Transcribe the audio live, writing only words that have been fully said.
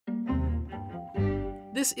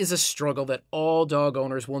this is a struggle that all dog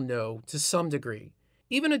owners will know to some degree.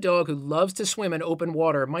 Even a dog who loves to swim in open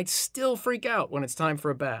water might still freak out when it's time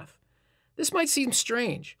for a bath. This might seem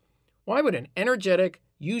strange. Why would an energetic,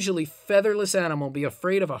 usually featherless animal be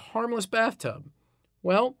afraid of a harmless bathtub?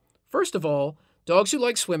 Well, first of all, dogs who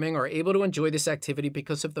like swimming are able to enjoy this activity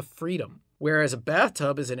because of the freedom, whereas a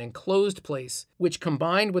bathtub is an enclosed place, which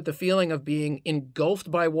combined with the feeling of being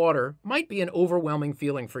engulfed by water might be an overwhelming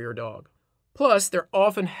feeling for your dog. Plus, they're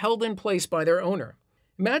often held in place by their owner.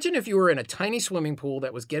 Imagine if you were in a tiny swimming pool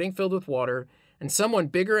that was getting filled with water and someone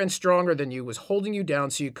bigger and stronger than you was holding you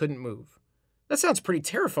down so you couldn't move. That sounds pretty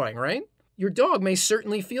terrifying, right? Your dog may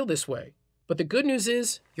certainly feel this way. But the good news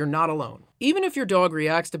is, you're not alone. Even if your dog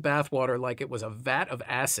reacts to bathwater like it was a vat of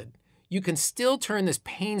acid, you can still turn this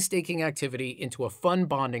painstaking activity into a fun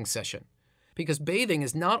bonding session. Because bathing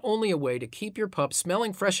is not only a way to keep your pup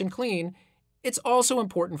smelling fresh and clean, it's also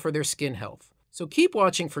important for their skin health. So keep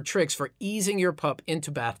watching for tricks for easing your pup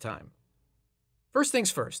into bath time. First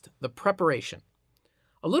things first, the preparation.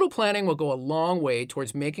 A little planning will go a long way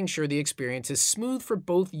towards making sure the experience is smooth for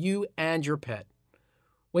both you and your pet.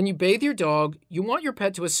 When you bathe your dog, you want your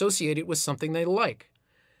pet to associate it with something they like.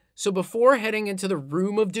 So before heading into the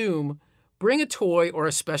room of doom, bring a toy or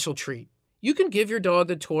a special treat. You can give your dog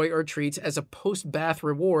the toy or treats as a post-bath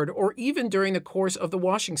reward or even during the course of the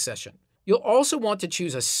washing session. You'll also want to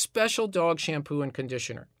choose a special dog shampoo and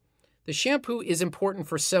conditioner. The shampoo is important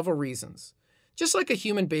for several reasons. Just like a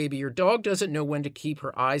human baby, your dog doesn't know when to keep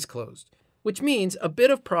her eyes closed, which means a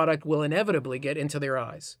bit of product will inevitably get into their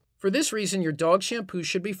eyes. For this reason, your dog shampoo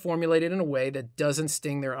should be formulated in a way that doesn't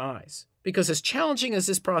sting their eyes. Because as challenging as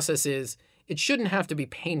this process is, it shouldn't have to be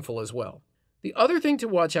painful as well. The other thing to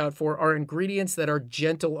watch out for are ingredients that are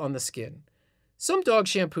gentle on the skin. Some dog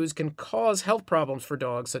shampoos can cause health problems for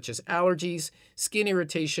dogs such as allergies, skin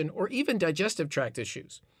irritation, or even digestive tract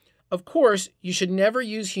issues. Of course, you should never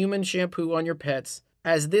use human shampoo on your pets,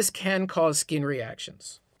 as this can cause skin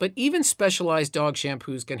reactions. But even specialized dog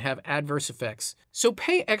shampoos can have adverse effects, so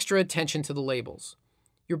pay extra attention to the labels.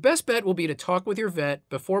 Your best bet will be to talk with your vet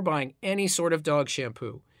before buying any sort of dog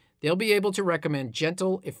shampoo. They'll be able to recommend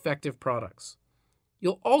gentle, effective products.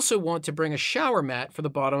 You'll also want to bring a shower mat for the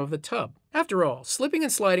bottom of the tub. After all, slipping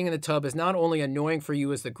and sliding in the tub is not only annoying for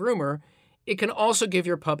you as the groomer, it can also give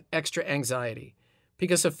your pup extra anxiety,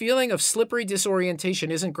 because a feeling of slippery disorientation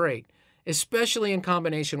isn't great, especially in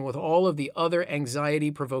combination with all of the other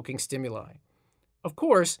anxiety-provoking stimuli. Of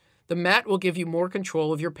course, the mat will give you more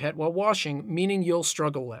control of your pet while washing, meaning you'll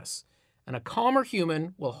struggle less. And a calmer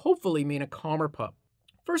human will hopefully mean a calmer pup.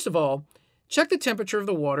 First of all, check the temperature of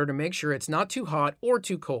the water to make sure it's not too hot or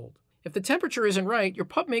too cold. If the temperature isn't right, your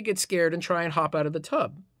pup may get scared and try and hop out of the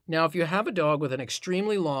tub. Now, if you have a dog with an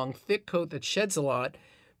extremely long, thick coat that sheds a lot,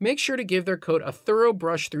 make sure to give their coat a thorough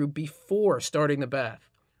brush through before starting the bath.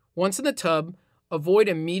 Once in the tub, avoid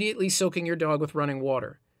immediately soaking your dog with running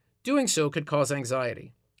water. Doing so could cause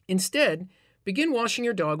anxiety. Instead, begin washing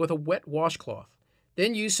your dog with a wet washcloth.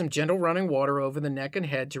 Then use some gentle running water over the neck and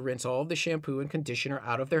head to rinse all of the shampoo and conditioner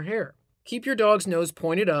out of their hair. Keep your dog's nose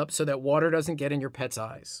pointed up so that water doesn't get in your pet's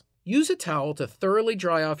eyes. Use a towel to thoroughly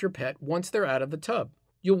dry off your pet once they're out of the tub.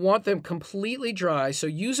 You'll want them completely dry, so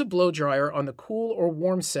use a blow dryer on the cool or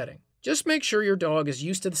warm setting. Just make sure your dog is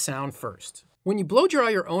used to the sound first. When you blow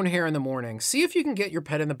dry your own hair in the morning, see if you can get your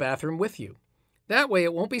pet in the bathroom with you. That way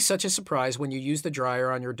it won't be such a surprise when you use the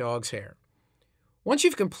dryer on your dog's hair. Once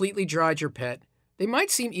you've completely dried your pet, they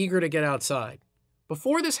might seem eager to get outside.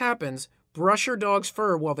 Before this happens, brush your dog's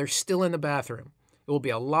fur while they're still in the bathroom. It will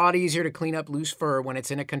be a lot easier to clean up loose fur when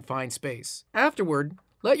it's in a confined space. Afterward,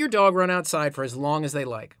 let your dog run outside for as long as they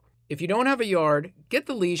like. If you don't have a yard, get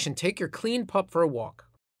the leash and take your clean pup for a walk.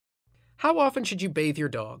 How often should you bathe your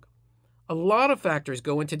dog? A lot of factors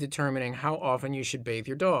go into determining how often you should bathe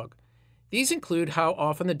your dog. These include how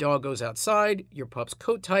often the dog goes outside, your pup's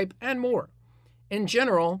coat type, and more. In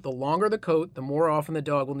general, the longer the coat, the more often the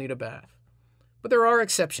dog will need a bath. But there are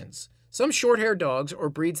exceptions. Some short-haired dogs or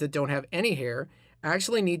breeds that don't have any hair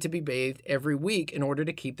actually need to be bathed every week in order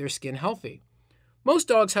to keep their skin healthy. Most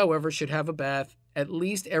dogs, however, should have a bath at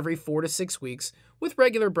least every 4 to 6 weeks with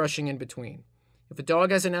regular brushing in between. If a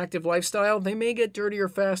dog has an active lifestyle, they may get dirtier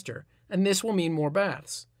faster, and this will mean more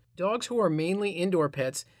baths. Dogs who are mainly indoor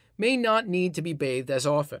pets may not need to be bathed as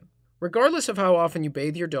often. Regardless of how often you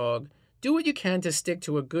bathe your dog, do what you can to stick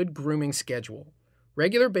to a good grooming schedule.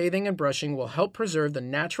 Regular bathing and brushing will help preserve the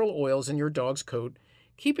natural oils in your dog's coat,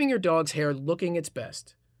 keeping your dog's hair looking its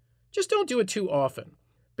best. Just don't do it too often.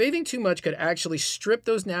 Bathing too much could actually strip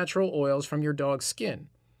those natural oils from your dog's skin.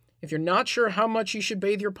 If you're not sure how much you should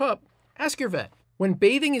bathe your pup, ask your vet. When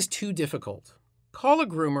bathing is too difficult, Call a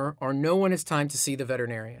groomer or know when it's time to see the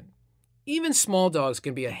veterinarian. Even small dogs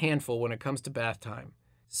can be a handful when it comes to bath time.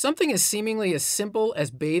 Something as seemingly as simple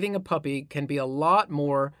as bathing a puppy can be a lot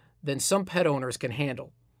more than some pet owners can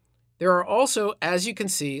handle. There are also, as you can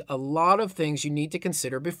see, a lot of things you need to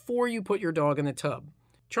consider before you put your dog in the tub.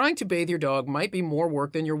 Trying to bathe your dog might be more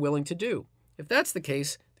work than you're willing to do. If that's the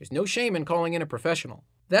case, there's no shame in calling in a professional.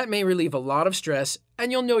 That may relieve a lot of stress,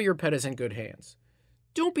 and you'll know your pet is in good hands.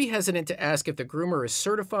 Don't be hesitant to ask if the groomer is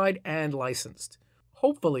certified and licensed.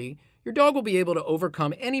 Hopefully, your dog will be able to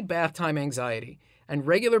overcome any bath time anxiety, and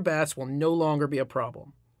regular baths will no longer be a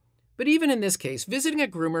problem. But even in this case, visiting a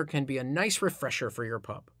groomer can be a nice refresher for your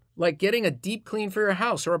pup, like getting a deep clean for your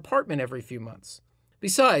house or apartment every few months.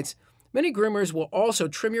 Besides, many groomers will also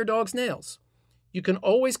trim your dog's nails. You can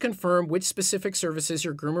always confirm which specific services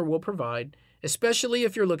your groomer will provide, especially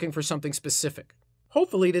if you're looking for something specific.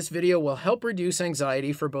 Hopefully, this video will help reduce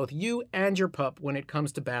anxiety for both you and your pup when it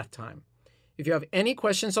comes to bath time. If you have any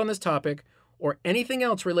questions on this topic or anything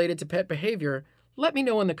else related to pet behavior, let me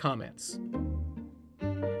know in the comments.